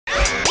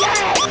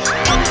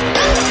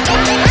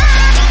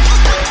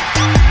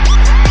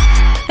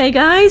Hey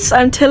guys,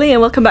 I'm Tilly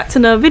and welcome back to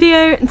another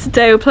video, and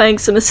today we're playing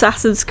some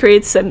Assassin's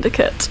Creed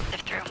Syndicate.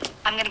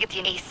 I'm gonna get to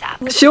you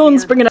ASAP.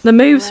 Sean's bringing up the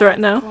moves right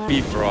now.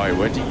 Beef fry,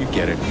 where do you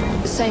get it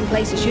from? The same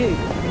place as you,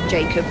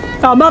 Jacob.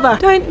 Oh mother!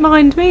 Don't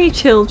mind me,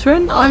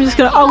 children. I'm just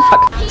gonna- oh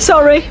fuck.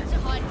 Sorry.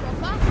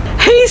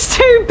 He's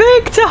too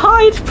big to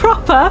hide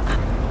proper.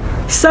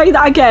 Say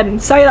that again.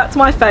 Say that to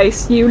my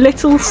face, you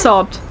little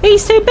sod.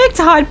 He's too big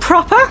to hide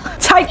proper.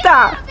 Take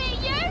that.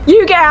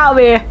 You get out of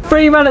here.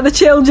 Free man at the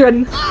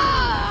children.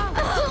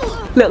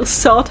 Little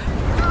sod.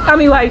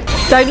 Anyway,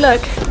 don't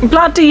look.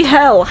 Bloody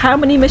hell, how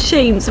many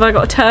machines have I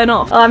got to turn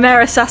off? I'm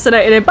air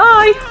assassinated him.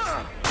 Bye!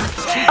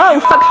 Oh,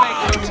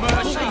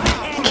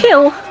 fuck.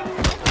 Kill.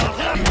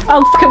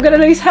 Oh, fuck, I'm gonna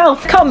lose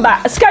health.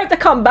 Combat. Escape the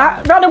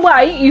combat. Run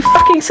away, you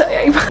fucking...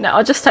 No,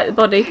 I'll just take the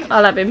body.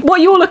 I'll have him. What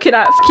are you all looking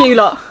at, f*** you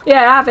lot? Yeah,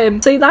 have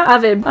him. See that?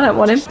 Have him. I don't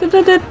want him.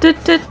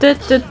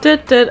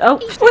 Oh,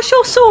 what's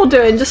your sword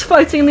doing? Just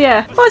floating in the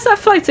air. Why is that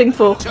floating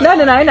for?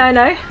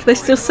 No. They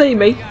still see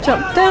me.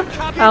 Jump down.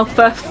 Oh,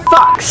 for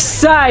fuck's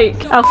sake.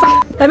 Oh,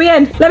 fuck. Let me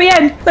in. Let me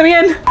in. Let me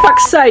in.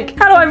 Fuck's sake.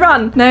 How do I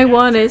run? No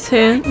one is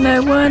here.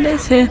 No one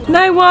is here.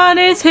 No one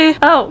is here.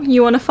 Oh,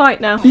 you want to fight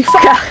now? You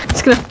fucker.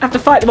 Just gonna have to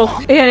fight them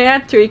all. He only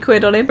had 3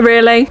 quid on him.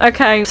 Really?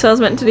 Okay, so I was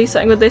meant to do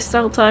something with this the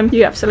whole time.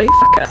 You absolute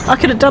fucker. I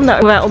could have done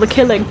that without all the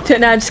killing. Do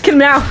it now. Just kill him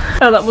now.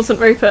 Oh, that wasn't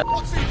Rupert.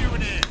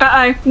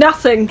 Uh-oh.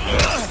 Nothing.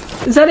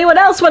 Does anyone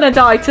else want to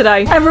die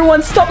today?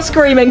 Everyone stop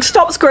screaming.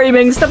 Stop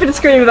screaming. There's nothing to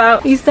scream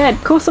about. He's dead.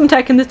 Of course I'm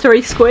taking the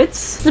 3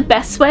 squids. It's the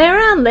best way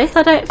around this.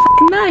 I don't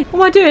fucking know. What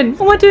am I doing?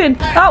 What am I doing?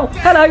 Oh,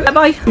 hello.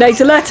 Bye. No,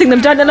 he's alerting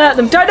them. Don't alert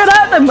them. Don't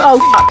alert them. Oh,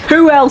 fuck.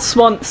 Who else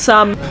wants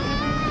some?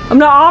 I'm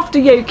not after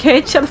you,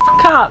 kid. Shut the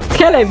fuck up.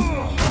 Kill him.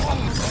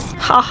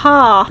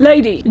 Haha.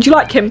 Lady, did you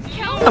like him?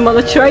 I'm on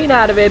the train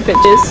out of here,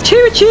 bitches.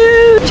 Choo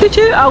choo. Choo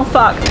choo. Oh,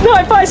 fuck.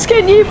 Not if I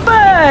skin you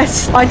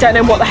first. I don't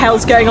know what the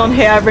hell's going on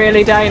here. I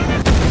really don't.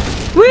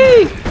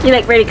 Woo! You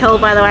look really cool,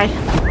 by the way.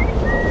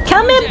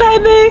 Come here,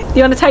 baby.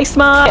 You want to taste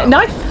my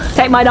knife?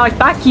 Take my knife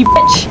back, you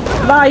bitch.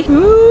 Bye.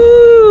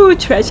 Ooh,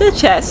 treasure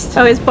chest.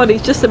 Oh, his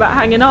body's just about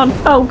hanging on.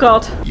 Oh,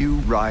 God. You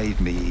ride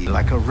me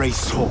like a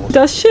racehorse.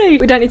 Does she?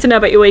 We don't need to know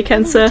about your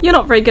weekend, sir. You're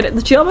not very good at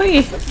the job, are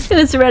you?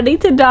 Who's ready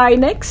to die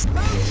next?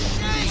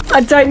 I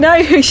don't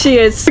know who she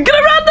is. I'm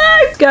gonna run now!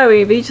 Go,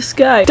 Evie, just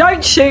go.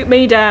 Don't shoot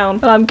me down.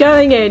 I'm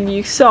going in,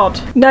 you sod.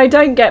 No,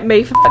 don't get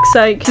me, for fuck's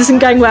sake. This isn't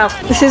going well.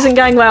 This isn't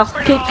going well.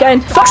 Keep going.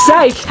 For fuck's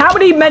sake! How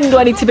many men do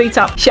I need to beat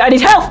up? Shit, I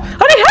need help!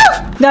 I need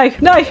help!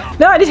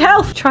 No, I need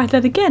help! Try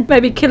that again.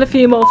 Maybe kill a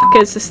few more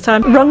fuckers this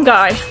time. Wrong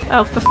guy.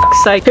 Oh, for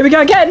fuck's sake. Here we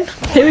go again.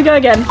 Here we go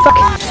again. Fuck.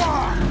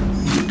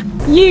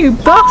 You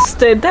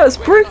bastard. That was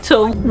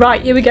brutal.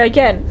 Right, here we go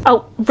again.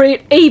 Oh,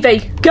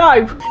 Evie,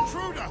 go!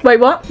 Wait,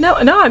 what? No,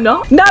 I'm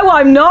not. No,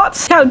 I'm not!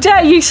 How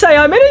dare you say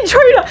I'm an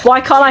intruder! Why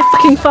can't I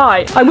fucking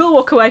fight? I will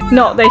walk away.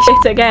 Not this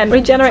shit again.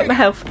 Regenerate my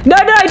health. No,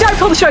 don't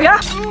pull the trigger!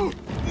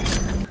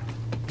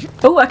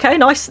 Oh, okay,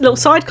 nice little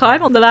side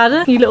climb on the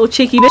ladder, you little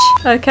cheeky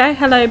bitch. Okay,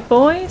 hello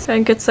boys.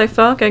 Going good so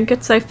far, going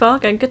good so far,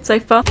 going good so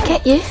far.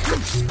 Get you.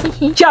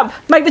 Jump!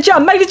 Make the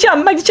jump! Make the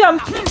jump! Make the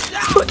jump!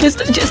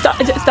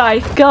 Just die.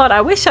 God, I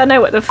wish I know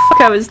what the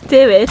fuck I was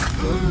doing.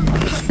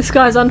 This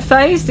guy's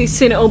unfazed, he's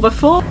seen it all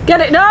before.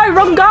 Get it? No,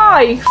 wrong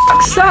guy!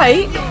 Fuck's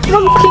sake!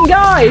 Wrong fucking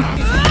guy!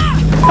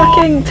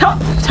 Fucking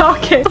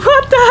target.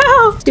 What the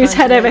hell? He's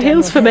head over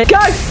heels for me. Go!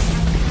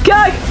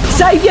 Go!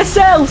 Save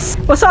yourselves!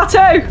 What's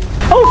R2?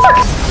 Oh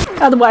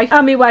fuck! Out of the way, out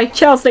of my way.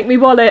 Charles nicked me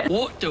wallet.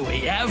 What do we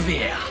have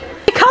here?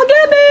 Can't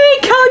get me!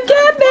 Can't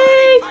get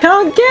me!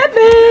 Can't get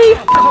me!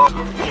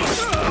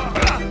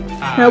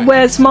 Now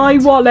where's my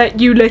wallet,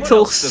 you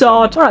little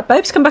sod? Alright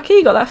babes, come back here,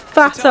 you got that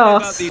fat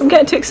ass. I'm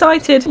getting too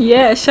excited.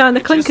 Yeah, shine the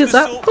clinkers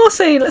up.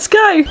 Horsey, let's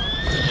go!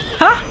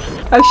 Huh?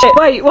 Oh shit,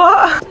 wait,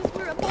 what?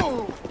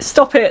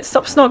 Stop it,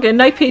 stop snogging,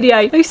 no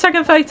PDA. Who's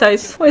taking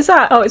photos? What is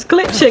that? Oh, it's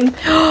glitching.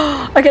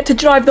 I get to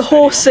drive the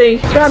horsey.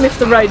 Ram me off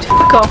the road.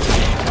 Fuck off.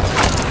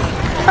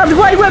 Out of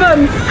the way,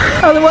 women!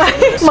 Out of the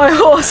way! My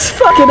horse,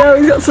 fucking hell,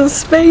 he's got some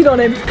speed on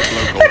him.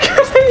 Look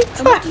at me!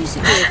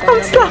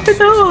 I'm slapping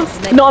the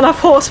horse. Not enough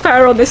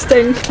horsepower on this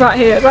thing. Right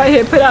here,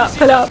 put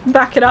it up,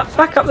 back it up,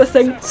 back up the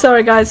thing.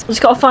 Sorry guys,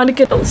 just gotta find a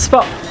good little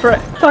spot for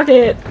it. Fuck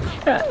it.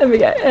 Right, there we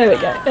go.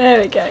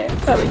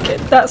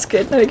 That's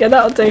good. There we go,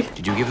 that'll do.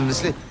 Did you give them the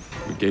slip?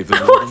 We gave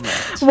them more than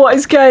that. What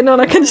is going on?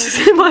 I can just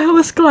see my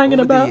horse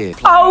clanging about.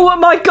 Oh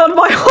my god,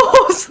 my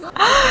horse!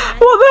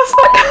 What the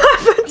fuck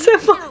happened to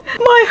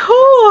my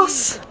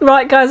horse?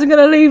 Right guys, I'm going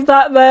to leave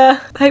that there.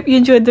 I hope you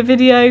enjoyed the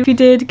video. If you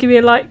did, give me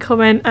a like,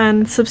 comment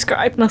and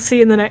subscribe, and I'll see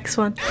you in the next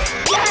one.